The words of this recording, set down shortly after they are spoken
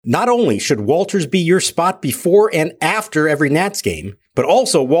Not only should Walters be your spot before and after every Nats game, but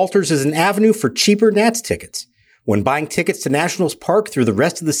also Walters is an avenue for cheaper Nats tickets. When buying tickets to Nationals Park through the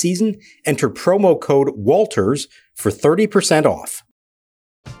rest of the season, enter promo code WALTERS for 30% off.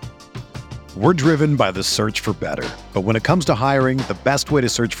 We're driven by the search for better. But when it comes to hiring, the best way to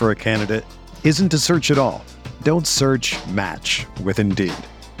search for a candidate isn't to search at all. Don't search, match with Indeed.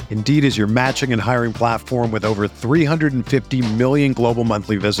 Indeed is your matching and hiring platform with over 350 million global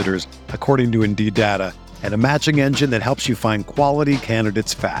monthly visitors, according to Indeed data, and a matching engine that helps you find quality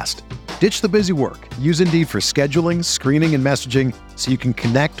candidates fast. Ditch the busy work. Use Indeed for scheduling, screening, and messaging so you can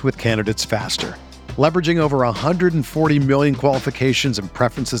connect with candidates faster. Leveraging over 140 million qualifications and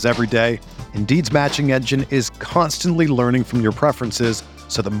preferences every day, Indeed's matching engine is constantly learning from your preferences,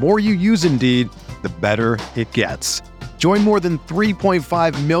 so the more you use Indeed, the better it gets. Join more than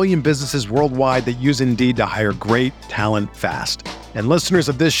 3.5 million businesses worldwide that use Indeed to hire great talent fast. And listeners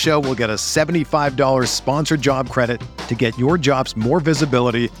of this show will get a $75 sponsored job credit to get your jobs more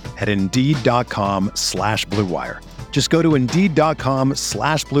visibility at Indeed.com/Blue Wire. Just go to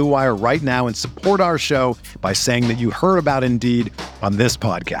Indeed.com/Blue Wire right now and support our show by saying that you heard about Indeed on this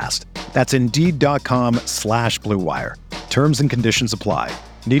podcast. That's Indeed.com/Blue Wire. Terms and conditions apply.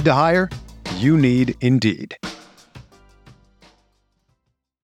 Need to hire? You need Indeed.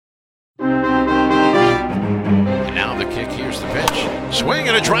 And now the kick, here's the pitch. Swing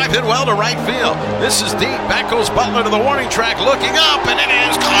and a drive hit well to right field. This is deep. Back goes Butler to the warning track, looking up, and it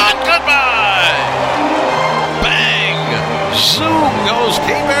is caught. Goodbye! Zoom goes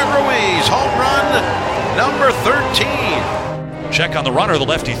Keibert Ruiz. Home run number 13. Check on the runner, the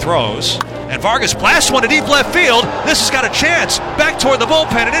lefty throws. And Vargas blasts one to deep left field. This has got a chance. Back toward the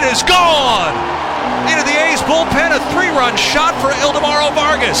bullpen, and it is gone! Into the A's bullpen, a 3-run shot for Ildemaro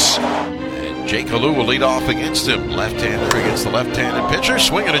Vargas. And Jake Alu will lead off against him. Left-hander against the left-handed pitcher.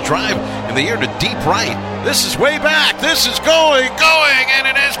 Swinging a drive in the air to deep right. This is way back. This is going, and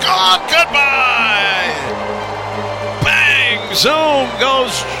it is gone. Goodbye! Bang! Zoom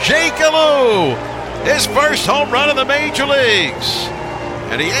goes Jake Alu. His first home run in the major leagues.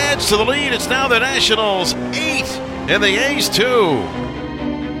 And he adds to the lead. It's now the Nationals 8 and the A's 2.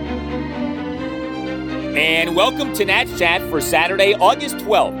 And welcome to Nats Chat for Saturday, August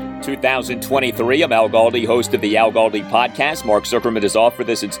 12th, 2023. I'm Al Galdi, host of the Al Galdi podcast. Mark Zuckerman is off for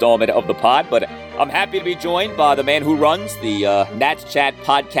this installment of the pod, but I'm happy to be joined by the man who runs the Nats Chat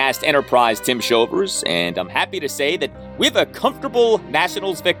podcast enterprise, Tim Shovers, and I'm happy to say that we have a comfortable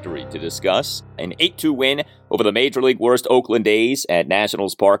Nationals victory to discuss. An 8-2 win over the Major League worst Oakland A's at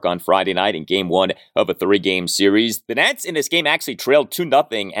Nationals Park on Friday night in Game 1 of a 3-game series. The Nats in this game actually trailed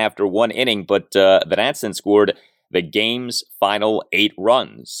 2-0 after one inning, but the Nats then scored the game's final 8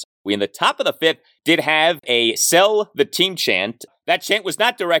 runs. We, in the top of the 5th, did have a sell the team chant. That chant was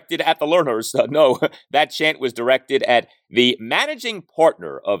not directed at the learners. No, that chant was directed at the managing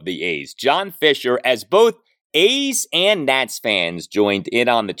partner of the A's, John Fisher, as both A's and Nats fans joined in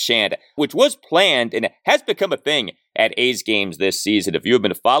on the chant, which was planned and has become a thing at A's games this season. If you have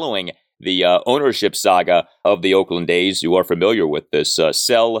been following the ownership saga of the Oakland A's, you are familiar with this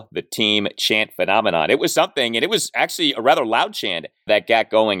sell the team chant phenomenon. It was something, and it was actually a rather loud chant that got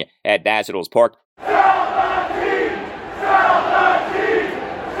going at Nationals Park. Sell the team! Sell the team!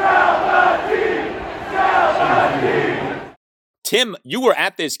 Sell the team! Sell the team! Tim, you were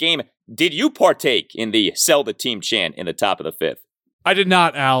at this game. Did you partake in the sell the team chant in the top of the 5th? I did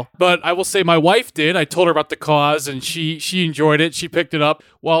not, Al, but I will say my wife did. I told her about the cause, and she enjoyed it. She picked it up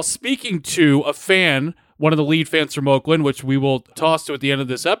while speaking to a fan, one of the lead fans from Oakland, which we will toss to at the end of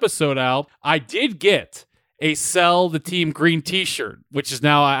this episode, Al. I did get a Sell the Team green t-shirt, which is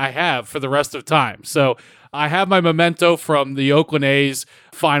now I have for the rest of time. So I have my memento from the Oakland A's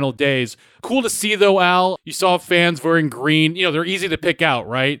final days. Cool to see, though, Al. You saw fans wearing green. You know, they're easy to pick out,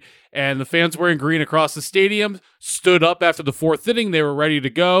 right? And the fans wearing green across the stadium stood up after the 4th inning. They were ready to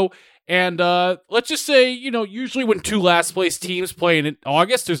go. And let's just say, you know, usually when 2 last-place teams play in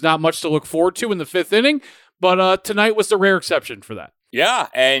August, there's not much to look forward to in the 5th inning. But tonight was the rare exception for that. Yeah,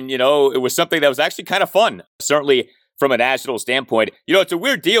 and, you know, it was something that was actually kind of fun. Certainly from a national standpoint. You know, it's a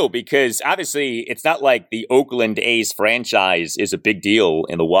weird deal because obviously it's not like the Oakland A's franchise is a big deal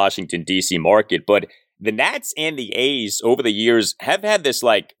in the Washington, D.C. market, but the Nats and the A's over the years have had this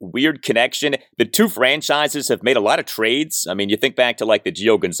like weird connection. The two franchises have made a lot of trades. I mean, you think back to like the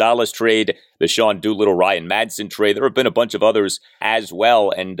Gio Gonzalez trade, the Sean Doolittle, Ryan Madson trade. There have been a bunch of others as well.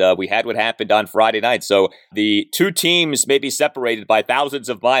 And we had what happened on Friday night. So the two teams may be separated by thousands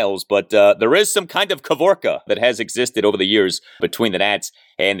of miles, but there is some kind of Kavorka that has existed over the years between the Nats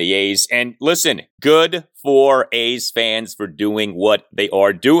and the A's. And listen, good for A's fans for doing what they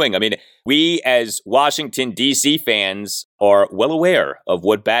are doing. I mean, we as Washington, D.C. fans are well aware of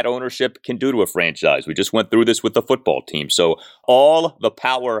what bad ownership can do to a franchise. We just went through this with the football team. So all the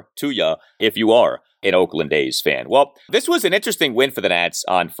power to you if you are an Oakland A's fan. Well, this was an interesting win for the Nats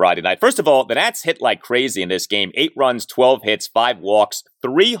on Friday night. First of all, the Nats hit like crazy in this game. 8 runs, 12 hits, 5 walks,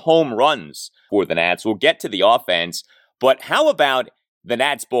 3 home runs for the Nats. We'll get to the offense. But how about the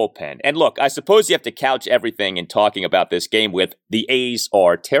Nats bullpen? And look, I suppose you have to couch everything in talking about this game with the A's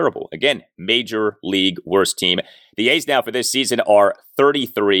are terrible. Again, major league worst team. The A's now for this season are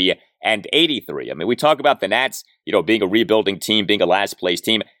 33-83. I mean, we talk about the Nats, being a rebuilding team, being a last place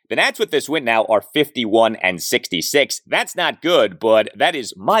team. The Nats with this win now are 51-66. That's not good, but that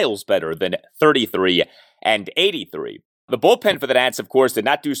is miles better than 33-83. The bullpen for the Nats, of course, did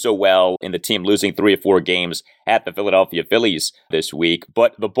not do so well in the team losing 3 or 4 games at the Philadelphia Phillies this week.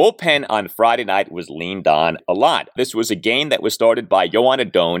 But the bullpen on Friday night was leaned on a lot. This was a game that was started by Yoan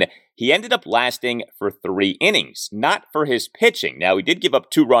Adon. He ended up lasting for 3 innings, not for his pitching. Now, he did give up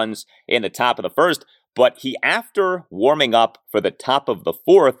 2 runs in the top of the first, but he, after warming up for the top of the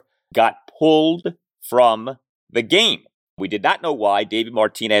 4th, got pulled from the game. We did not know why. David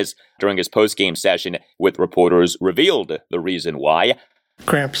Martinez, during his post-game session with reporters, revealed the reason why.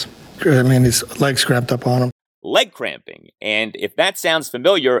 Cramps. I mean, his legs cramped up on him. Leg cramping. And if that sounds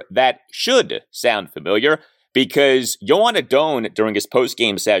familiar, that should sound familiar, because Yoan Adon, during his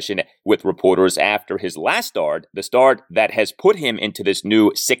post-game session with reporters after his last start, the start that has put him into this new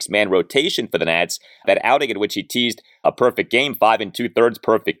 6-man rotation for the Nats, that outing in which he teased a perfect game, 5 2/3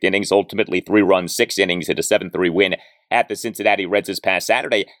 perfect innings, ultimately 3 runs, 6 innings, and a 7-3 win at the Cincinnati Reds this past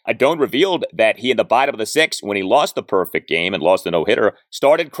Saturday. Adon revealed that he, in the bottom of the 6th, when he lost the perfect game and lost a no-hitter,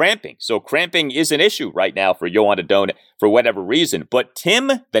 started cramping. So cramping is an issue right now for Yoan Adon for whatever reason. But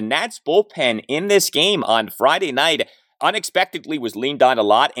Tim, the Nats bullpen in this game on Friday night, unexpectedly was leaned on a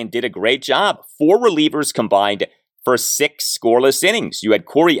lot and did a great job. 4 relievers combined for 6 scoreless innings. You had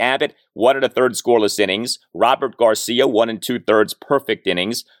Corey Abbott, 1 1/3 scoreless innings. Robert Garcia, 1 2/3 perfect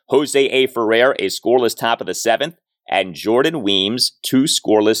innings. Jose A. Ferrer, a scoreless top of the 7th. And Jordan Weems, 2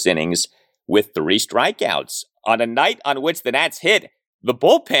 scoreless innings with 3 strikeouts. On a night on which the Nats hit, the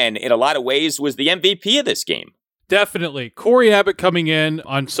bullpen, in a lot of ways, was the MVP of this game. Definitely. Corey Abbott coming in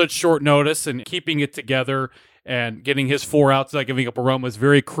on such short notice and keeping it together and getting his 4 outs, not giving up a run, was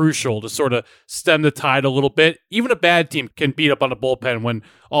very crucial to sort of stem the tide a little bit. Even a bad team can beat up on a bullpen when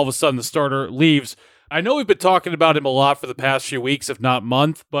all of a sudden the starter leaves. I know we've been talking about him a lot for the past few weeks, if not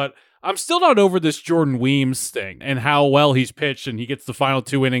month, but I'm still not over this Jordan Weems thing and how well he's pitched, and he gets the final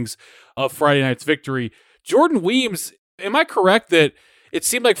 2 innings of Friday night's victory. Jordan Weems, am I correct that it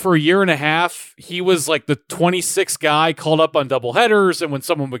seemed like for a year and a half, he was like the 26th guy called up on doubleheaders, and when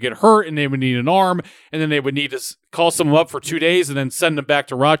someone would get hurt and they would need an arm, and then they would need to call someone up for 2 days and then send them back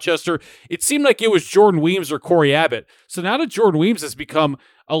to Rochester, it seemed like it was Jordan Weems or Corey Abbott. So now that Jordan Weems has become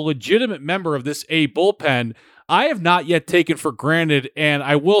a legitimate member of this A bullpen, I have not yet taken for granted, and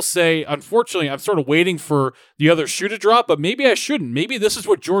I will say, unfortunately, I'm sort of waiting for the other shoe to drop, but maybe I shouldn't. Maybe this is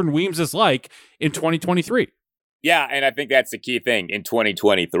what Jordan Weems is like in 2023. Yeah, and I think that's the key thing in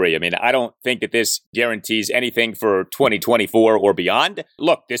 2023. I mean, I don't think that this guarantees anything for 2024 or beyond.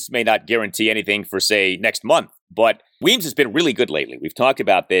 Look, this may not guarantee anything for, say, next month, but Weems has been really good lately. We've talked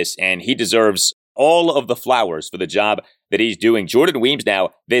about this, and he deserves all of the flowers for the job that he's doing. Jordan Weems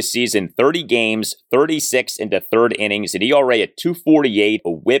now this season, 30 games, 36 into 3rd innings, an ERA at 2.48,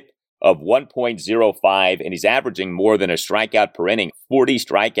 a whip of 1.05, and he's averaging more than a strikeout per inning, 40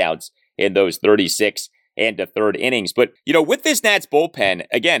 strikeouts in those 36 into 3rd innings. But, with this Nats bullpen,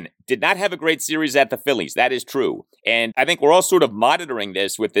 again, did not have a great series at the Phillies. That is true. And I think we're all sort of monitoring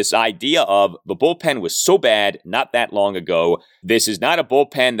this with this idea of the bullpen was so bad not that long ago. This is not a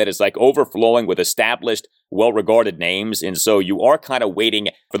bullpen that is like overflowing with established, well-regarded names. And so you are kind of waiting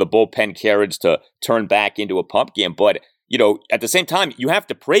for the bullpen carriage to turn back into a pumpkin. But at the same time, you have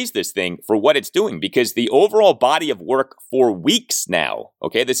to praise this thing for what it's doing, because the overall body of work for weeks now,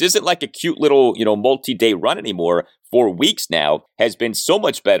 okay, this isn't like a cute little, multi-day run anymore. For weeks now has been so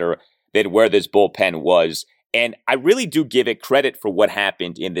much better than where this bullpen was. And I really do give it credit for what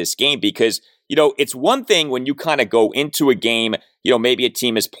happened in this game, because, it's one thing when you kind of go into a game, maybe a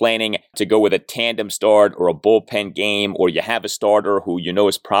team is planning to go with a tandem start or a bullpen game, or you have a starter who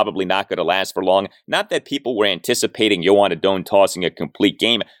is probably not going to last for long. Not that people were anticipating Yoan Adon tossing a complete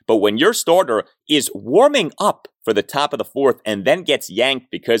game, but when your starter is warming up for the top of the 4th and then gets yanked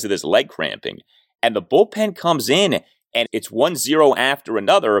because of this leg cramping, and the bullpen comes in and it's 1-0 after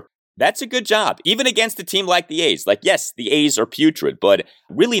another, That's a good job, even against a team like the A's. Like, yes, the A's are putrid, but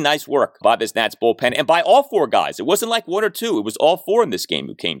really nice work by this Nats bullpen and by all four guys. It wasn't like one or two. It was all four in this game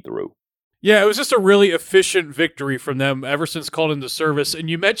who came through. Yeah, it was just a really efficient victory from them ever since called into service. And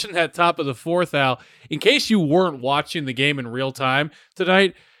you mentioned that top of the fourth, Al. In case you weren't watching the game in real time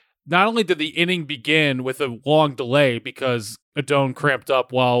tonight, not only did the inning begin with a long delay because Adon cramped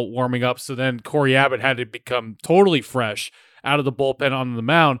up while warming up, so then Corey Abbott had to become totally fresh out of the bullpen on the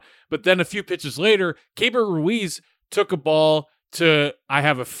mound. But then a few pitches later, Keibert Ruiz took a ball to, I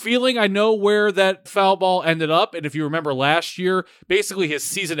have a feeling I know where that foul ball ended up. And if you remember last year, basically his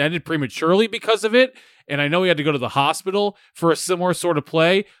season ended prematurely because of it. And I know he had to go to the hospital for a similar sort of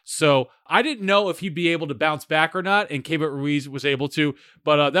play. So I didn't know if he'd be able to bounce back or not. And Keibert Ruiz was able to.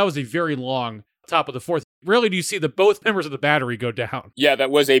 But that was a very long top of the fourth. Rarely do you see both members of the battery go down. Yeah,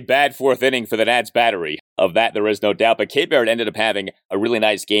 that was a bad fourth inning for the Nats battery. Of that, there is no doubt. But Keibert ended up having a really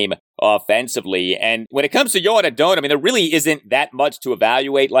nice game offensively. And when it comes to Yoan Adon, I mean, there really isn't that much to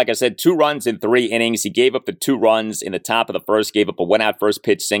evaluate. Like I said, 2 runs in 3 innings. He gave up the 2 runs in the top of the first, gave up a 1-out first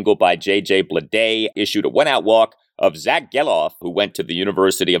pitch single by J.J. Bleday, issued a 1-out walk of Zach Geloff, who went to the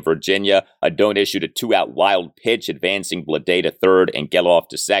University of Virginia. Adon issued a 2-out wild pitch, advancing Bleday to third and Geloff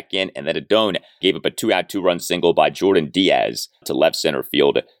to second. And then Adon gave up a 2-out 2-run single by Jordan Diaz to left center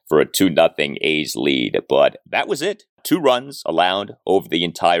field for a 2-0 A's lead. But that was it. 2 runs allowed over the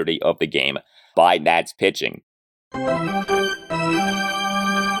entirety of the game by Nats pitching.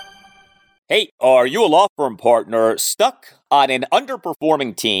 Hey, are you a law firm partner stuck on an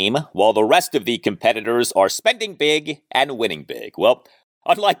underperforming team while the rest of the competitors are spending big and winning big? Well,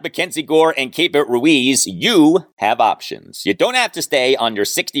 unlike Mackenzie Gore and Keibert Ruiz, you have options. You don't have to stay on your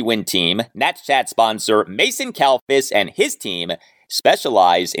 60-win team. Nats Chat sponsor Mason Kalfas and his team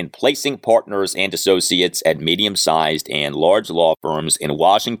specialize in placing partners and associates at medium-sized and large law firms in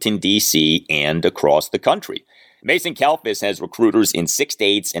Washington, D.C. and across the country. Mason Kalfas has recruiters in 6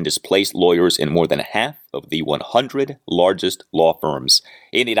 states and has placed lawyers in more than half of the 100 largest law firms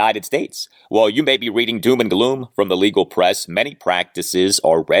in the United States. While you may be reading doom and gloom from the legal press, many practices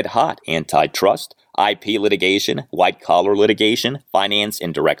are red hot: antitrust, IP litigation, white-collar litigation, finance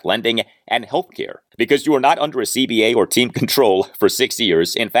and direct lending, and healthcare. Because you are not under a CBA or team control for 6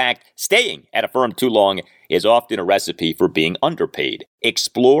 years. In fact, staying at a firm too long is often a recipe for being underpaid.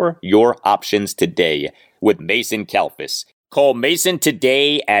 Explore your options today with Mason Kalfas. Call Mason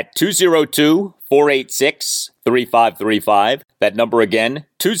today at 202-486-3535. That number again,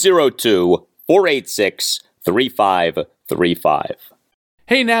 202-486-3535.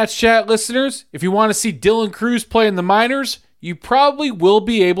 Hey, Nats Chat listeners, if you want to see Dylan Cruz play in the minors, you probably will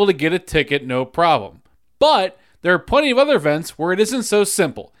be able to get a ticket, no problem. But there are plenty of other events where it isn't so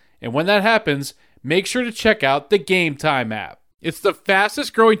simple. And when that happens, make sure to check out the Game Time app. It's the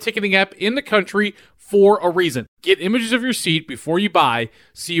fastest growing ticketing app in the country for a reason. Get images of your seat before you buy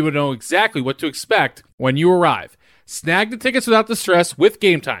so you will know exactly what to expect when you arrive. Snag the tickets without the stress with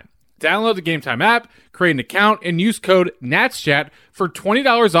Game Time. Download the Game Time app, create an account, and use code NATSCHAT for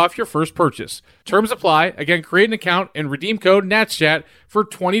 $20 off your first purchase. Terms apply. Again, create an account and redeem code NATSCHAT for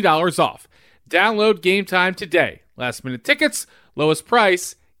 $20 off. Download Game Time today. Last minute tickets, lowest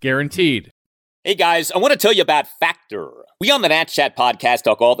price, guaranteed. Hey guys, I want to tell you about Factor. We on the Nats Chat podcast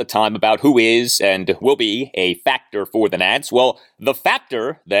talk all the time about who is and will be a factor for the Nats. Well, the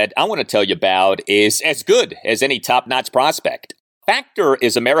factor that I want to tell you about is as good as any top-notch prospect. Factor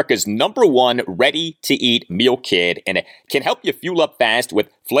is America's #1 ready-to-eat meal kit, and it can help you fuel up fast with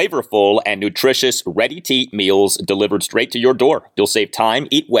flavorful and nutritious ready-to-eat meals delivered straight to your door. You'll save time,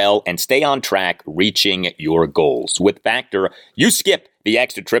 eat well, and stay on track reaching your goals. With Factor, you skip the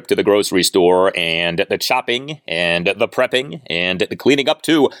extra trip to the grocery store and the chopping and the prepping and the cleaning up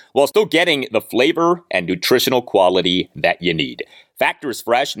too, while still getting the flavor and nutritional quality that you need. Factor's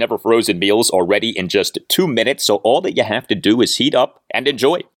fresh, never frozen meals are ready in just 2 minutes, so all that you have to do is heat up and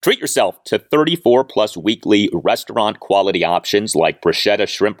enjoy. Treat yourself to 34-plus weekly restaurant-quality options like bruschetta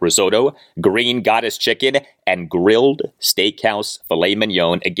shrimp risotto, green goddess chicken, and grilled steakhouse filet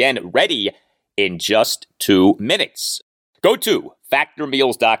mignon. Again, ready in just 2 minutes. Go to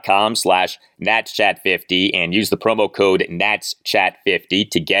factormeals.com/NatsChat50 and use the promo code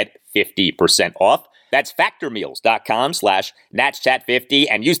NatsChat50 to get 50% off. That's factormeals.com/NatsChat50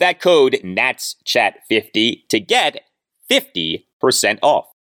 and use that code NatsChat50 to get 50% off.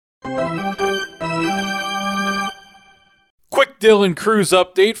 Quick Dylan Cruz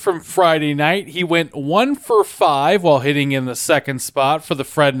update from Friday night. He went 1 for 5 while hitting in the second spot for the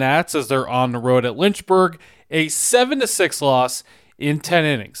Fred Nats as they're on the road at Lynchburg. A 7-6 loss in 10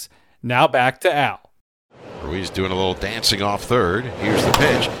 innings. Now back to Al. Ruiz doing a little dancing off third. Here's the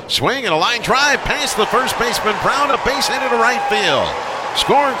pitch. Swing and a line drive past the first baseman Brown, a base hit into right field.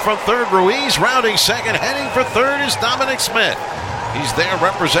 Scoring from third, Ruiz. Rounding second, heading for third is Dominic Smith. He's there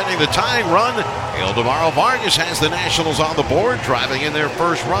representing the tying run. Ildemaro Vargas has the Nationals on the board, driving in their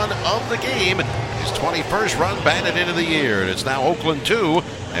first run of the game. His 21st run batted into the year. And it's now Oakland 2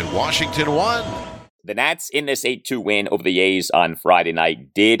 and Washington 1. The Nats in this 8-2 win over the A's on Friday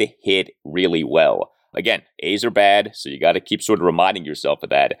night did hit really well. Again, A's are bad, so you got to keep sort of reminding yourself of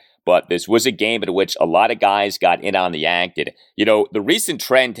that. But this was a game in which a lot of guys got in on the act. And, the recent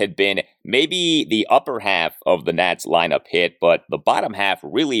trend had been maybe the upper half of the Nats lineup hit, but the bottom half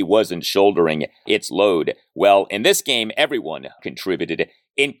really wasn't shouldering its load. Well, in this game, everyone contributed,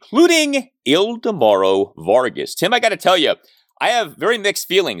 including Ildemaro Vargas. Tim, I got to tell you, I have very mixed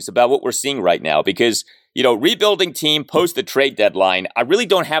feelings about what we're seeing right now because, rebuilding team post the trade deadline, I really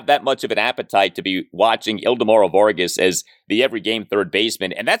don't have that much of an appetite to be watching Ildemaro Vargas as the every game third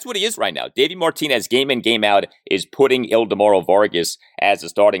baseman. And that's what he is right now. Davey Martinez, game in, game out, is putting Ildemaro Vargas as a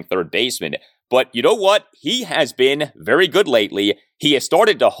starting third baseman. But you know what? He has been very good lately. He has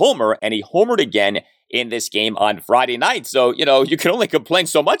started to homer, and he homered again in this game on Friday night. So, you can only complain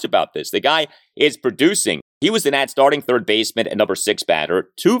so much about this. The guy is producing. He was the Nats starting third baseman and number 6 batter,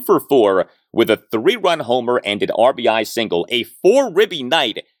 2 for 4 with a 3-run homer and an RBI single, a 4-ribby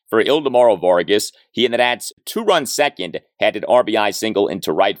night for Ildemaro Vargas. He and the Nats 2-run second had an RBI single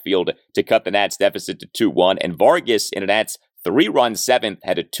into right field to cut the Nats deficit to 2-1, and Vargas in the Nats 3-run seventh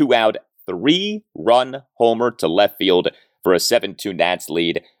had a 2-out, 3-run homer to left field for a 7-2 Nats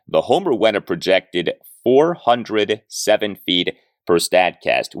lead. The homer went a projected 407 feet per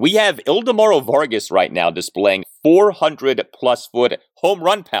StatCast. We have Ildemaro Vargas right now displaying 400-plus foot home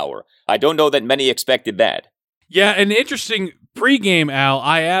run power. I don't know that many expected that. Yeah, an interesting pregame, Al.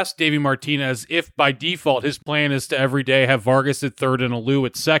 I asked Davey Martinez if by default his plan is to every day have Vargas at third and Alou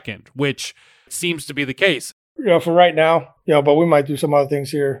at second, which seems to be the case. For right now, but we might do some other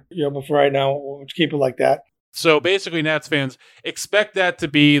things here, but for right now, we'll keep it like that. So basically, Nats fans, expect that to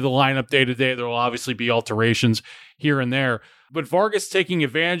be the lineup day to day. There will obviously be alterations here and there. But Vargas taking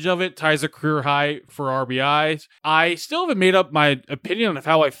advantage of it, ties a career high for RBIs. I still haven't made up my opinion of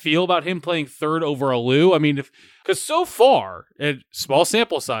how I feel about him playing third over Alou. I mean, because so far, small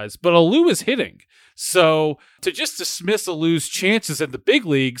sample size, but Alou is hitting. So to just dismiss Alou's chances at the big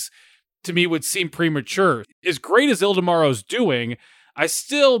leagues, to me, would seem premature. As great as Ildemaro's doing,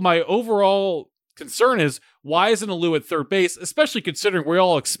 my overall concern is, why isn't Alou at third base, especially considering we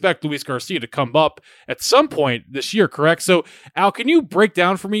all expect Luis Garcia to come up at some point this year, correct? So, Al, can you break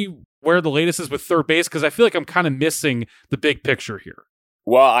down for me where the latest is with third base? Because I feel like I'm kind of missing the big picture here.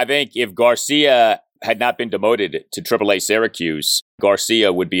 Well, I think if Garcia had not been demoted to AAA Syracuse,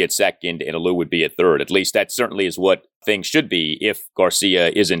 Garcia would be at second and Alou would be at third. At least that certainly is what things should be if Garcia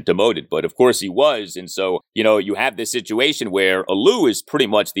isn't demoted. But of course he was. And so, you have this situation where Alou is pretty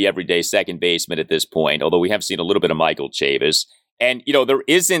much the everyday second baseman at this point, although we have seen a little bit of Michael Chavis. And, there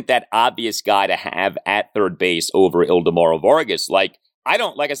isn't that obvious guy to have at third base over Ildemaro Vargas. Like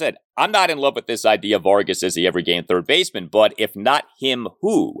I said, I'm not in love with this idea of Vargas as the every game third baseman, but if not him,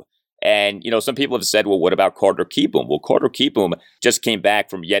 who? And, some people have said, well, what about Carter Kieboom? Well, Carter Kieboom just came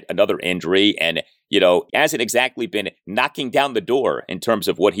back from yet another injury and, hasn't exactly been knocking down the door in terms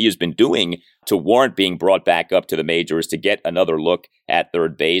of what he has been doing to warrant being brought back up to the majors to get another look at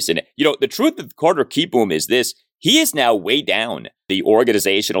third base. And, the truth of Carter Kieboom is this. He is now way down the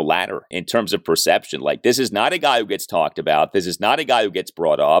organizational ladder in terms of perception. Like, this is not a guy who gets talked about. This is not a guy who gets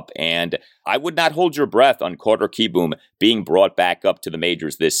brought up. And I would not hold your breath on Carter Kieboom being brought back up to the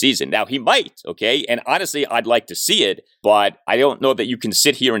majors this season. Now, he might, okay? And honestly, I'd like to see it, but I don't know that you can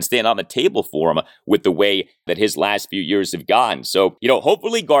sit here and stand on the table for him with the way that his last few years have gone. So,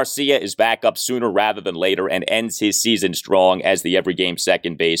 hopefully Garcia is back up sooner rather than later and ends his season strong as the every game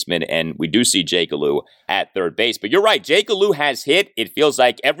second baseman. And we do see Jake Alou at third base. But you're right, Jake Alou has hit. It feels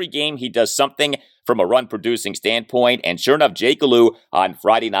like every game he does something from a run-producing standpoint. And sure enough, Jake Alou on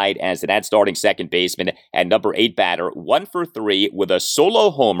Friday night as the Nats starting second baseman and number 8 batter, 1 for 3 with a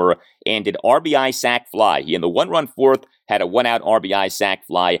solo homer and an RBI sac fly. He in the 1-run fourth had a 1-out RBI sac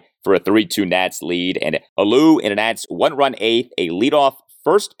fly for a 3-2 Nats lead. And Alou in a Nats 1-run 8th, a leadoff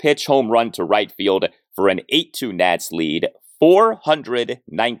first pitch home run to right field for an 8-2 Nats lead,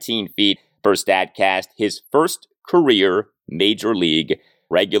 419 feet per StatCast, his first career major league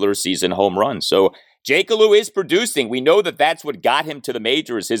regular season home run. So Jake Alou is producing. We know that that's what got him to the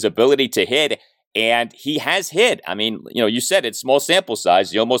majors, his ability to hit, and he has hit. I mean, you said it's small sample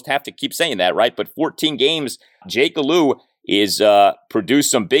size. You almost have to keep saying that, right? But 14 games, Jake Alou is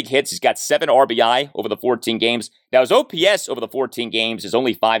produced some big hits. He's got 7 RBI over the 14 games. Now, his OPS over the 14 games is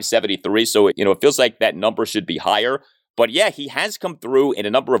only 573, so it feels like that number should be higher. But yeah, he has come through in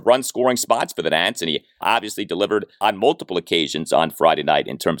a number of run-scoring spots for the Nats, and he obviously delivered on multiple occasions on Friday night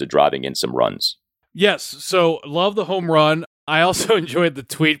in terms of driving in some runs. Yes, so love the home run. I also enjoyed the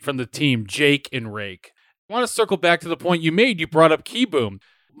tweet from the team, Jake and Rake. I want to circle back to the point you made. You brought up Kieboom.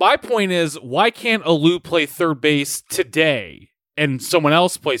 My point is, why can't Alou play third base today and someone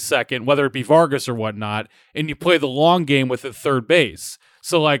else play second, whether it be Vargas or whatnot, and you play the long game with the third base?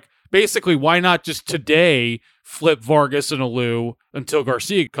 So, basically, why not just today flip Vargas and Alou until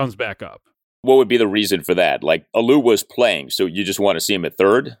Garcia comes back up? What would be the reason for that? Alou was playing, so you just want to see him at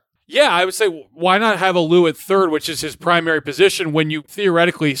third? Yeah, I would say, why not have Alou at third, which is his primary position, when you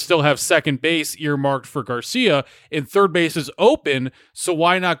theoretically still have second base earmarked for Garcia, and third base is open, so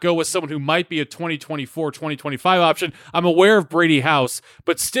why not go with someone who might be a 2024, 2025 option? I'm aware of Brady House,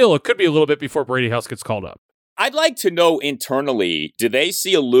 but still, it could be a little bit before Brady House gets called up. I'd like to know internally, do they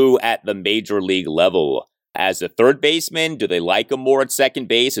see Alou at the major league level as a third baseman? Do they like him more at second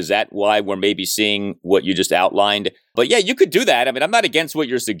base? Is that why we're maybe seeing what you just outlined? But yeah, you could do that. I mean, I'm not against what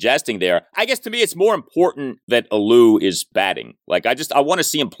you're suggesting there. I guess to me, it's more important that Alou is batting. I want to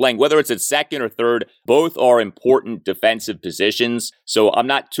see him playing, whether it's at second or third. Both are important defensive positions. So I'm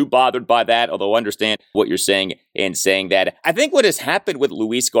not too bothered by that, although I understand what you're saying in saying that. I think what has happened with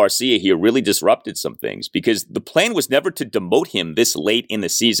Luis Garcia here really disrupted some things, because the plan was never to demote him this late in the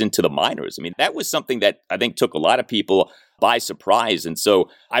season to the minors. I mean, that was something that I think took a lot of people by surprise. And so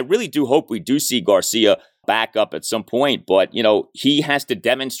I really do hope we do see Garcia back up at some point. But, he has to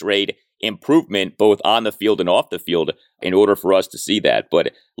demonstrate improvement both on the field and off the field in order for us to see that.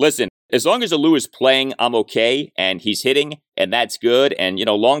 But listen, as long as Alou is playing, I'm okay, and he's hitting, and that's good. And,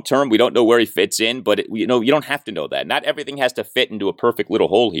 long term, we don't know where he fits in, but, you don't have to know that. Not everything has to fit into a perfect little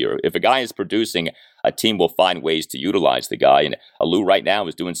hole here. If a guy is producing, a team will find ways to utilize the guy, and Alou right now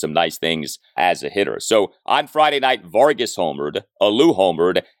is doing some nice things as a hitter. So on Friday night, Vargas homered, Alou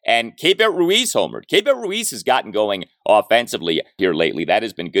homered, and Keibert Ruiz homered. Keibert Ruiz has gotten going offensively here lately. That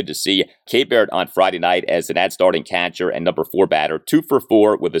has been good to see. Keibert on Friday night as an starting catcher and number 4 batter, 2 for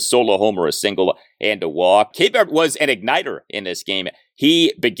 4 with a solo homer, a single, and a walk. Keibert was an igniter in this game.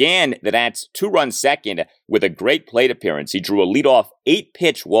 He began the Nats 2-run second with a great plate appearance. He drew a leadoff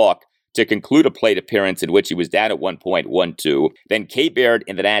 8-pitch walk to conclude a plate appearance in which he was down at 1.12. Then Keibert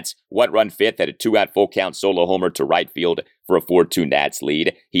in the Nats 1-run fifth had a 2-out full count solo homer to right field for a 4-2 Nats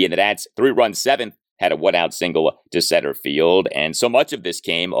lead. He in the Nats 3-run seventh had a 1-out single to center field. And so much of this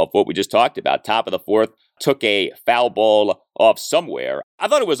came off what we just talked about. Top of the fourth, took a foul ball off somewhere. I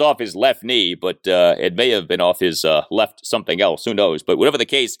thought it was off his left knee, but it may have been off his left something else. Who knows? But whatever the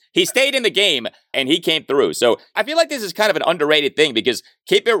case, he stayed in the game and he came through. So I feel like this is kind of an underrated thing, because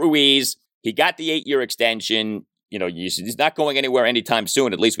Keibert Ruiz, he got the 8-year extension. He's not going anywhere anytime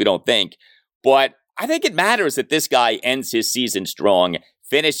soon, at least we don't think. But I think it matters that this guy ends his season strong,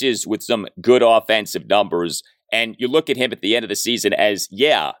 finishes with some good offensive numbers, and you look at him at the end of the season as,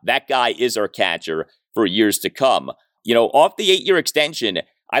 yeah, that guy is our catcher for years to come. Off the 8-year extension,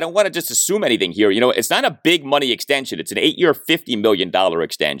 I don't want to just assume anything here. It's not a big money extension. It's an 8-year, $50 million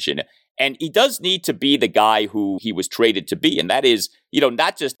extension. And he does need to be the guy who he was traded to be. And that is,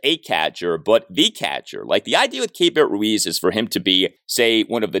 not just a catcher, but the catcher. The idea with Keibert Ruiz is for him to be, say,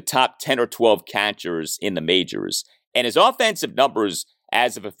 one of the top 10 or 12 catchers in the majors. And his offensive numbers,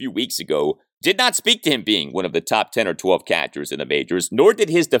 as of a few weeks ago, did not speak to him being one of the top 10 or 12 catchers in the majors, nor did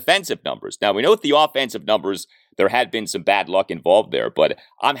his defensive numbers. Now, we know with the offensive numbers, there had been some bad luck involved there, but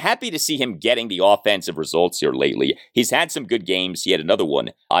I'm happy to see him getting the offensive results here lately. He's had some good games. He had another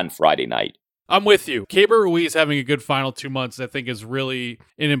one on Friday night. I'm with you. Keibert Ruiz having a good final 2 months, I think, is really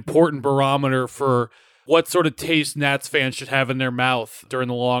an important barometer for what sort of taste Nats fans should have in their mouth during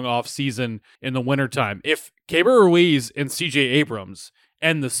the long off season in the wintertime. If Keibert Ruiz and CJ Abrams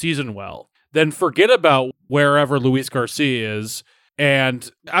end the season well, then forget about wherever Luis Garcia is. And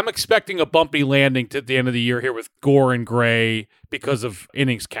I'm expecting a bumpy landing to the end of the year here with Gore and Gray because of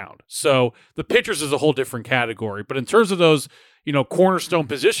innings count. So the pitchers is a whole different category. But in terms of those, cornerstone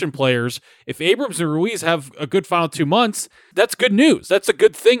position players, if Abrams and Ruiz have a good final 2 months, that's good news. That's a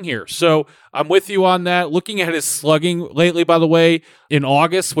good thing here. So I'm with you on that. Looking at his slugging lately, by the way, in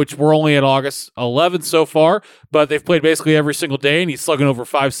August, which we're only at August 11th so far, but they've played basically every single day, and he's slugging over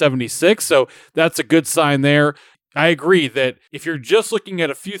 576. So that's a good sign there. I agree that if you're just looking at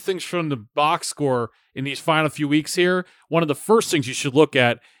a few things from the box score in these final few weeks here, one of the first things you should look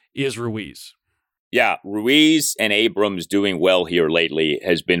at is Ruiz. Yeah, Ruiz and Abrams doing well here lately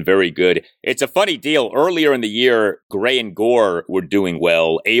has been very good. It's a funny deal. Earlier in the year, Gray and Gore were doing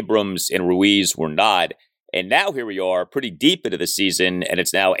well. Abrams and Ruiz were not. And now here we are pretty deep into the season, and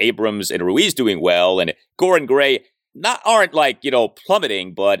it's now Abrams and Ruiz doing well. And Gore and Gray aren't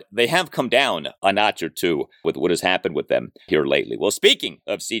plummeting, but they have come down a notch or two with what has happened with them here lately. Well, speaking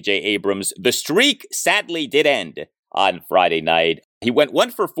of CJ Abrams, the streak sadly did end on Friday night. He went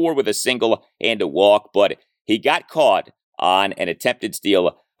 1 for 4 with a single and a walk, but he got caught on an attempted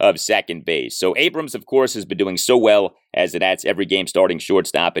steal of second base. So Abrams, of course, has been doing so well as the Nats every game starting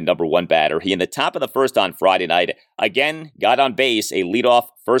shortstop and number one batter. He in the top of the first on Friday night, again, got on base, a leadoff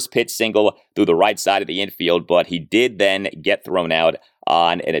first pitch single through the right side of the infield, but he did then get thrown out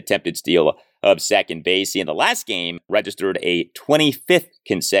on an attempted steal of second base. He in the last game registered a 25th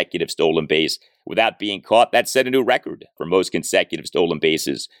consecutive stolen base without being caught. That set a new record for most consecutive stolen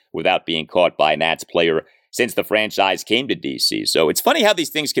bases without being caught by a Nats player since the franchise came to D.C. So it's funny how these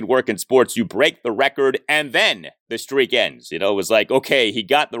things can work in sports. You break the record and then the streak ends. It was like, okay, he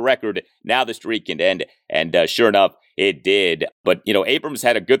got the record. Now the streak can end. And sure enough, it did. But, Abrams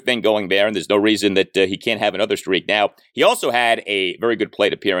had a good thing going there, and there's no reason that he can't have another streak now. He also had a very good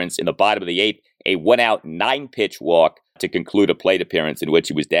plate appearance in the bottom of the eighth, a 1-out, 9-pitch walk to conclude a plate appearance in which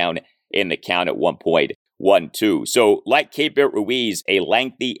he was down in the count at 1.12. So, like Keibert Ruiz, a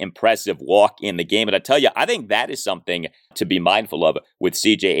lengthy, impressive walk in the game. And I tell you, I think that is something to be mindful of with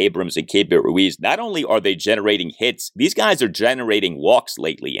CJ Abrams and Keibert Ruiz. Not only are they generating hits, these guys are generating walks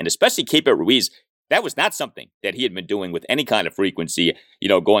lately. And especially Keibert Ruiz, that was not something that he had been doing with any kind of frequency,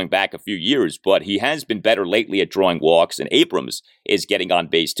 going back a few years. But he has been better lately at drawing walks, and Abrams is getting on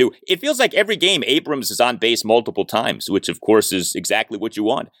base too. It feels like every game Abrams is on base multiple times, which of course is exactly what you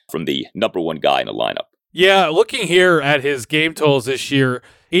want from the number one guy in the lineup. Yeah, looking here at his game totals this year,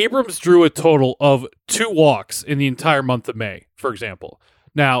 Abrams drew a total of 2 walks in the entire month of May, for example.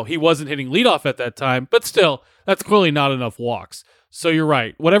 Now, he wasn't hitting leadoff at that time, but still, that's clearly not enough walks. So you're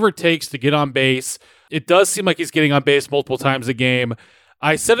right. Whatever it takes to get on base, it does seem like he's getting on base multiple times a game.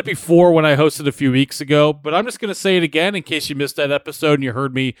 I said it before when I hosted a few weeks ago, but I'm just going to say it again in case you missed that episode and you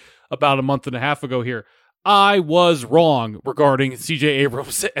heard me about a month and a half ago here. I was wrong regarding CJ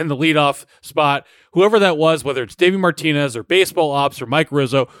Abrams and the leadoff spot. Whoever that was, whether it's Davey Martinez or Baseball Ops or Mike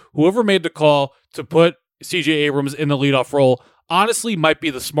Rizzo, whoever made the call to put CJ Abrams in the leadoff role, honestly might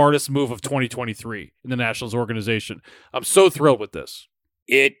be the smartest move of 2023 in the Nationals organization. I'm so thrilled with this.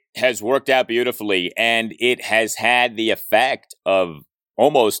 It has worked out beautifully, and it has had the effect of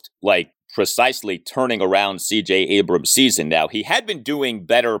almost like precisely turning around CJ Abrams' season. Now, he had been doing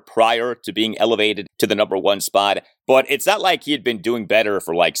better prior to being elevated to the number one spot, but it's not like he had been doing better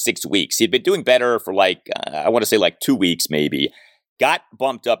for like 6 weeks. He'd been doing better for I want to say 2 weeks maybe. Got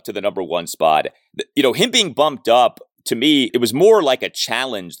bumped up to the number one spot. Him being bumped up, to me, it was more like a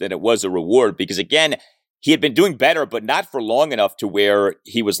challenge than it was a reward because, again, he had been doing better, but not for long enough to where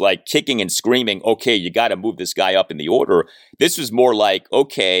he was kicking and screaming, okay, you got to move this guy up in the order. This was more like,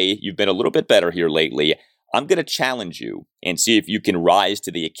 okay, you've been a little bit better here lately. I'm going to challenge you and see if you can rise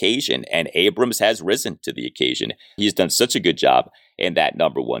to the occasion. And Abrams has risen to the occasion. He's done such a good job in that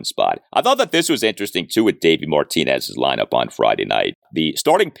number one spot. I thought that this was interesting, too, with Davey Martinez's lineup on Friday night. The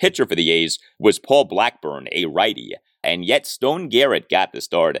starting pitcher for the A's was Paul Blackburn, a righty. And yet Stone Garrett got the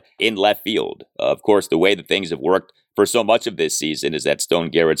start in left field. Of course, the way that things have worked for so much of this season is that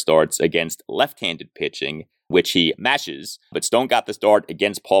Stone Garrett starts against left-handed pitching, which he mashes. But Stone got the start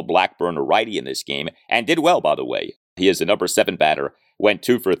against Paul Blackburn, a righty in this game, and did well, by the way. He is the number 7 batter, went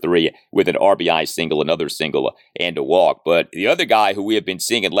 2 for 3 with an RBI single, another single, and a walk. But the other guy who we have been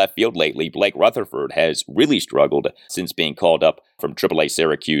seeing in left field lately, Blake Rutherford, has really struggled since being called up from AAA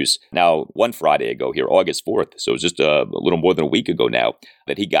Syracuse. Now, one Friday ago here, August 4th, so it's just a little more than a week ago now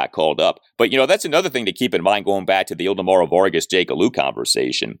that he got called up. But, that's another thing to keep in mind going back to the Ildemaro Vargas, Jake Alou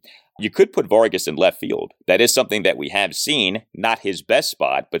conversation. You could put Vargas in left field. That is something that we have seen, not his best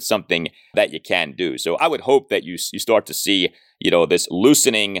spot, but something that you can do. So I would hope that you start to see, this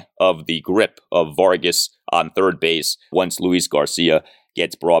loosening of the grip of Vargas on third base once Luis Garcia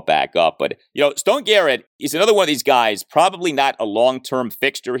gets brought back up. But, Stone Garrett is another one of these guys, probably not a long-term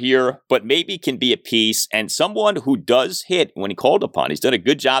fixture here, but maybe can be a piece and someone who does hit when he called upon. He's done a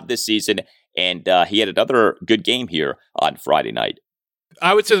good job this season, and he had another good game here on Friday night.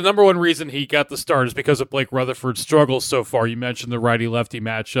 I would say the number one reason he got the start is because of Blake Rutherford's struggles so far. You mentioned the righty-lefty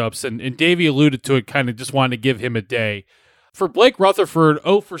matchups, and Davey alluded to it, kind of just wanted to give him a day. For Blake Rutherford,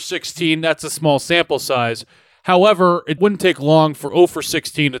 0 for 16, that's a small sample size. However, it wouldn't take long for 0 for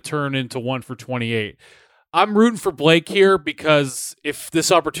 16 to turn into 1 for 28. I'm rooting for Blake here because if this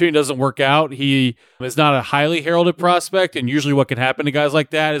opportunity doesn't work out, he is not a highly heralded prospect. And usually what can happen to guys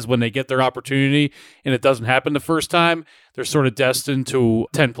like that is when they get their opportunity and it doesn't happen the first time, they're sort of destined to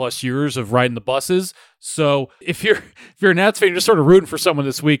 10 plus years of riding the buses. So if you're a Nats fan, you're just sort of rooting for someone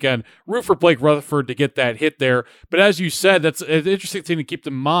this weekend, root for Blake Rutherford to get that hit there. But as you said, that's an interesting thing to keep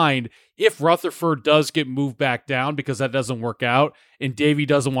in mind. If Rutherford does get moved back down because that doesn't work out and Davey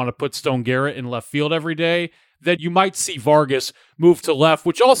doesn't want to put Stone Garrett in left field every day, then you might see Vargas move to left,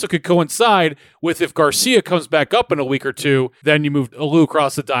 which also could coincide with if Garcia comes back up in a week or two, then you move Alou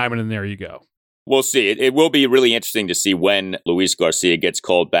across the diamond and there you go. We'll see. It will be really interesting to see when Luis Garcia gets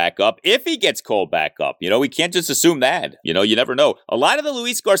called back up. If he gets called back up, we can't just assume that. You never know. A lot of the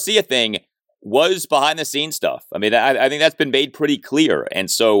Luis Garcia thing was behind-the-scenes stuff. I mean, I think that's been made pretty clear. And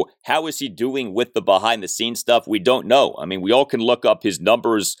so how is he doing with the behind-the-scenes stuff? We don't know. I mean, we all can look up his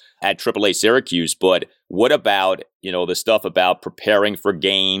numbers at AAA Syracuse, but what about, the stuff about preparing for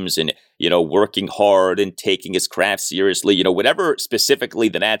games and, working hard and taking his craft seriously? Whatever specifically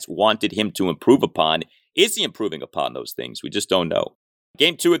the Nats wanted him to improve upon, is he improving upon those things? We just don't know.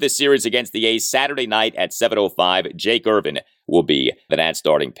 Game 2 of this series against the A's Saturday night at 7:05. Jake Irvin will be the Nats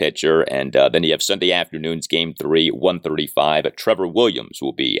starting pitcher. And then you have Sunday afternoon's Game 3, 1:35. Trevor Williams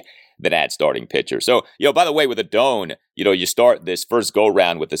will be the Nats starting pitcher. So, by the way, with Adon, you start this first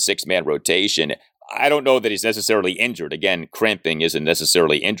go-round with a 6-man rotation. I don't know that he's necessarily injured. Again, cramping isn't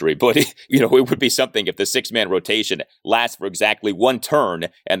necessarily injury, but, it would be something if the 6-man rotation lasts for exactly one turn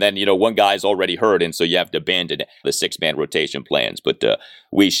and then, one guy's already hurt, and so you have to abandon the 6-man rotation plans. But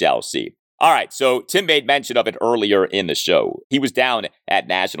we shall see. All right, so Tim made mention of it earlier in the show. He was down at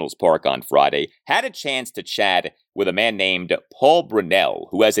Nationals Park on Friday, had a chance to chat with a man named Paul Brunell,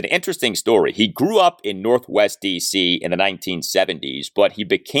 who has an interesting story. He grew up in Northwest D.C. in the 1970s, but he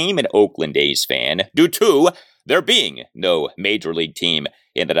became an Oakland A's fan due to there being no major league team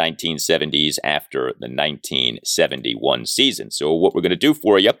in the 1970s after the 1971 season. So what we're going to do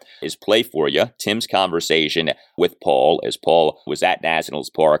for you is play for you Tim's conversation with Paul as Paul was at Nationals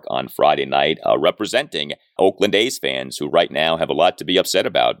Park on Friday night representing Oakland A's fans who right now have a lot to be upset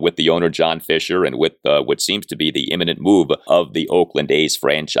about with the owner John Fisher and with what seems to be the imminent move of the Oakland A's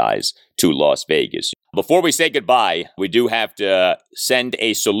franchise to Las Vegas. Before we say goodbye, we do have to send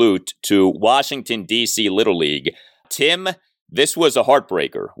a salute to Washington, D.C. Little League. Tim, this was a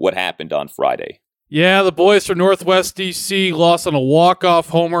heartbreaker, what happened on Friday. Yeah, the boys from Northwest D.C. lost on a walk-off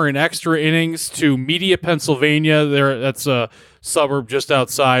homer in extra innings to Media, Pennsylvania. That's a suburb just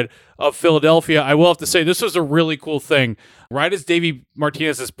outside of Philadelphia. I will have to say, this was a really cool thing. Right as Davey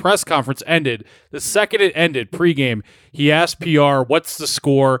Martinez's press conference ended, the second it ended, pregame, he asked PR, what's the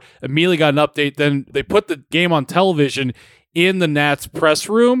score? Immediately got an update. Then they put the game on television in the Nats press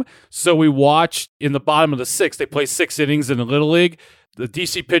room. So we watched in the bottom of the 6th. They play 6 innings in the Little League. The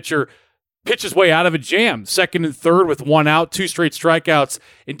DC pitcher pitches way out of a jam, 2nd and 3rd with 1 out, 2 straight strikeouts.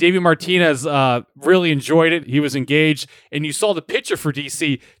 And Davey Martinez really enjoyed it. He was engaged. And you saw the pitcher for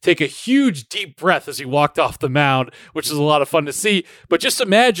DC take a huge deep breath as he walked off the mound, which is a lot of fun to see. But just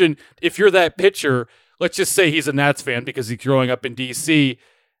imagine if you're that pitcher, let's just say he's a Nats fan because he's growing up in DC.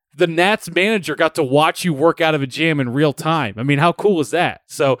 The Nats manager got to watch you work out of a jam in real time. I mean, how cool is that?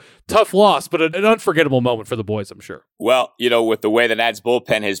 So, tough loss, but an unforgettable moment for the boys, I'm sure. Well, with the way the Nats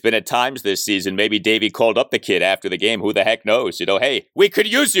bullpen has been at times this season, maybe Davey called up the kid after the game. Who the heck knows? Hey, we could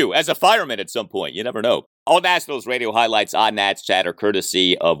use you as a fireman at some point. You never know. All Nationals radio highlights on Nats Chat are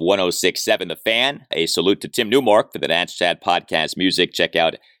courtesy of 106.7 The Fan. A salute to Tim Newmark for the Nats Chat podcast music. Check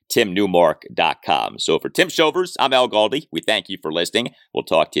out TimNewmark.com. So for Tim Shovers, I'm Al Galdi. We thank you for listening. We'll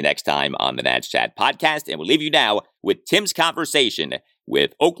talk to you next time on the Nats Chat podcast, and we'll leave you now with Tim's conversation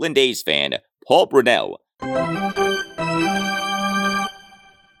with Oakland A's fan Paul Brunell. 1 out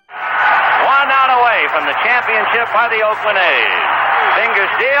away from the championship by the Oakland A's.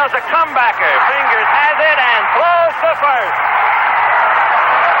 Fingers deals a comebacker. Fingers has it and throws to first.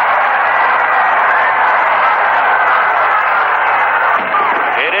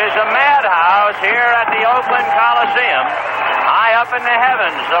 It is a madhouse here at the Oakland Coliseum. High up in the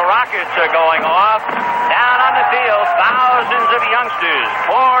heavens, the rockets are going off. Down on the field, thousands of youngsters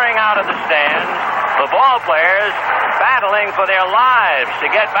pouring out of the stands. The ball players battling for their lives to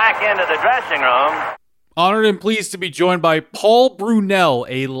get back into the dressing room. Honored and pleased to be joined by Paul Brunell,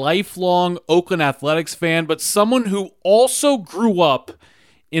 a lifelong Oakland Athletics fan, but someone who also grew up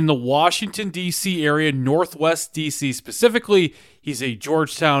in the Washington, D.C. area, Northwest D.C. specifically. He's a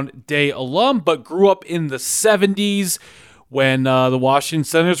Georgetown Day alum, but grew up in the 70s when the Washington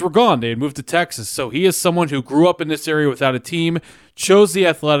Senators were gone. They had moved to Texas. So he is someone who grew up in this area without a team, chose the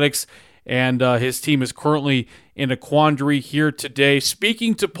Athletics, and his team is currently in a quandary here today.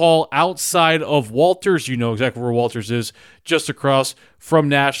 Speaking to Paul outside of Walters, you know exactly where Walters is, just across from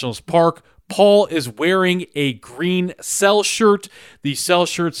Nationals Park. Paul is wearing a green Cell shirt. The Cell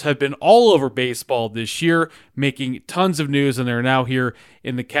shirts have been all over baseball this year, making tons of news, and they're now here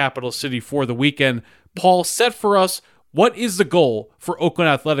in the capital city for the weekend. Paul, set for us, what is the goal for Oakland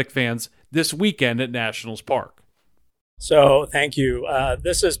Athletic fans this weekend at Nationals Park? So, thank you.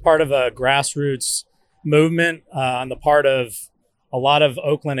 This is part of a grassroots movement on the part of a lot of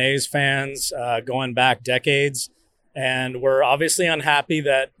Oakland A's fans going back decades. And we're obviously unhappy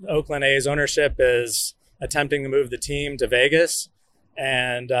that Oakland A's ownership is attempting to move the team to Vegas.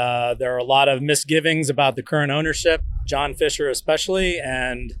 And there are a lot of misgivings about the current ownership, John Fisher especially.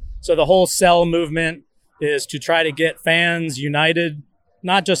 And so the whole Cell movement is to try to get fans united,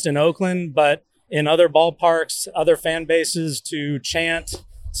 not just in Oakland, but in other ballparks, other fan bases, to chant,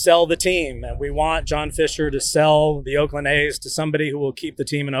 "Sell the team." And we want John Fisher to sell the Oakland A's to somebody who will keep the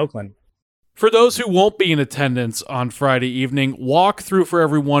team in Oakland. For those who won't be in attendance on Friday evening, walk through for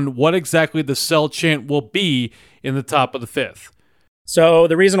everyone what exactly the Cell chant will be in the top of the fifth. So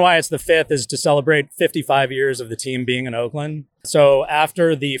the reason why it's the fifth is to celebrate 55 years of the team being in Oakland. So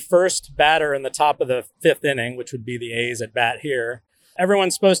after the first batter in the top of the fifth inning, which would be the A's at bat here,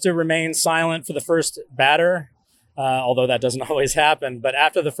 everyone's supposed to remain silent for the first batter, although that doesn't always happen. But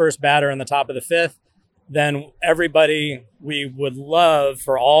after the first batter in the top of the fifth, then everybody, we would love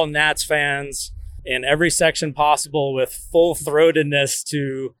for all Nats fans in every section possible with full-throatedness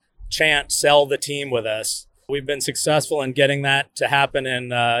to chant "Sell the team" with us. We've been successful in getting that to happen in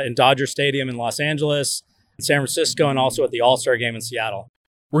Dodger Stadium in Los Angeles, San Francisco, and also at the All-Star Game in Seattle.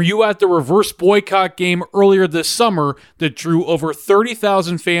 Were you at the reverse boycott game earlier this summer that drew over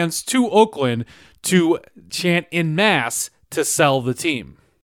 30,000 fans to Oakland to chant en masse to sell the team?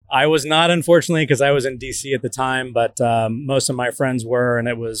 I was not, unfortunately, because I was in D.C. at the time, but most of my friends were, and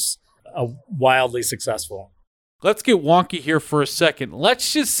it was wildly successful. Let's get wonky here for a second.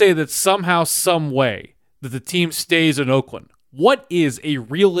 Let's just say that somehow, some way, that the team stays in Oakland. What is a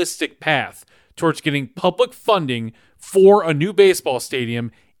realistic path towards getting public funding for a new baseball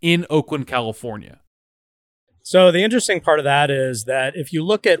stadium in Oakland, California? So the interesting part of that is that if you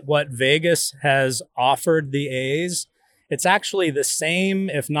look at what Vegas has offered the A's, it's actually the same,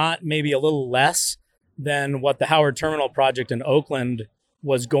 if not maybe a little less, than what the Howard Terminal project in Oakland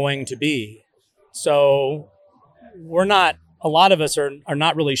was going to be. So a lot of us are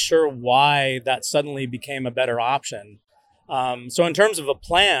not really sure why that suddenly became a better option. So in terms of a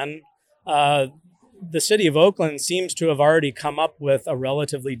plan, the city of Oakland seems to have already come up with a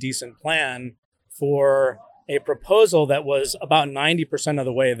relatively decent plan for a proposal that was about 90% of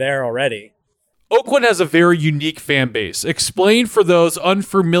the way there already. Oakland has a very unique fan base. Explain for those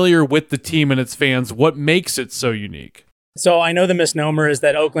unfamiliar with the team and its fans what makes it so unique. So I know the misnomer is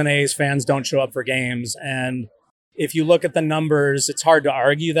that Oakland A's fans don't show up for games. And if you look at the numbers, it's hard to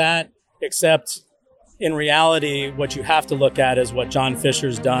argue that, except in reality, what you have to look at is what John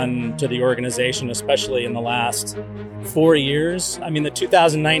Fisher's done to the organization, especially in the last 4 years. I mean, the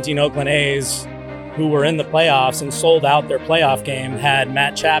 2019 Oakland A's, who were in the playoffs and sold out their playoff game, had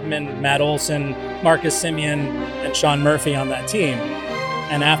Matt Chapman, Matt Olson, Marcus Semien, and Sean Murphy on that team.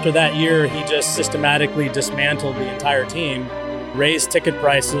 And after that year, he just systematically dismantled the entire team, raised ticket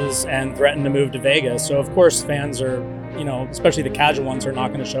prices, and threatened to move to Vegas. So, of course, fans are, especially the casual ones, are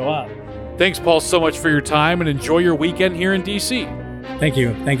not going to show up. Thanks, Paul, so much for your time, and enjoy your weekend here in D.C. Thank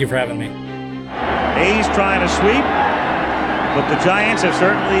you. Thank you for having me. A's trying to sweep, but the Giants have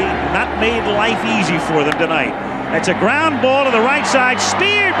certainly not made life easy for them tonight. It's a ground ball to the right side,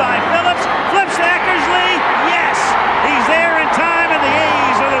 speared by Phillips, flips to Eckersley. Yes, he's there in time, and the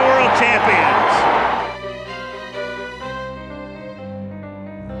A's are the world champions.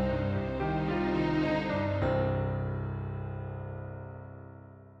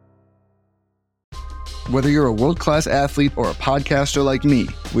 Whether you're a world-class athlete or a podcaster like me,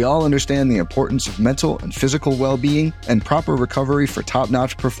 we all understand the importance of mental and physical well-being and proper recovery for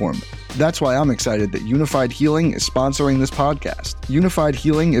top-notch performance. That's why I'm excited that Unified Healing is sponsoring this podcast. Unified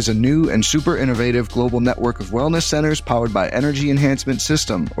Healing is a new and super innovative global network of wellness centers powered by Energy Enhancement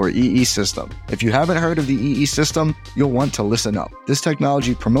System, or EE System. If you haven't heard of the EE System, you'll want to listen up. This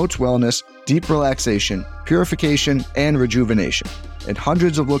technology promotes wellness, deep relaxation, purification, and rejuvenation. In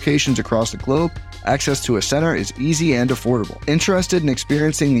hundreds of locations across the globe, access to a center is easy and affordable. Interested in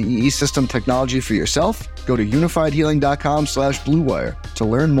experiencing the EE System technology for yourself? Go to unifiedhealing.com/bluewire to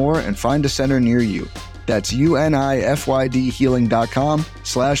learn more and find a center near you. That's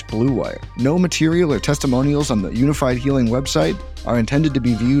unifydhealing.com/Blue Wire. No material or testimonials on the Unified Healing website are intended to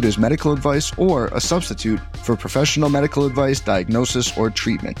be viewed as medical advice or a substitute for professional medical advice, diagnosis, or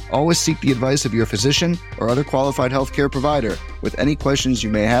treatment. Always seek the advice of your physician or other qualified healthcare provider with any questions you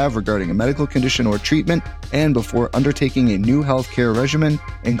may have regarding a medical condition or treatment and before undertaking a new healthcare regimen,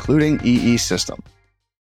 including EE system.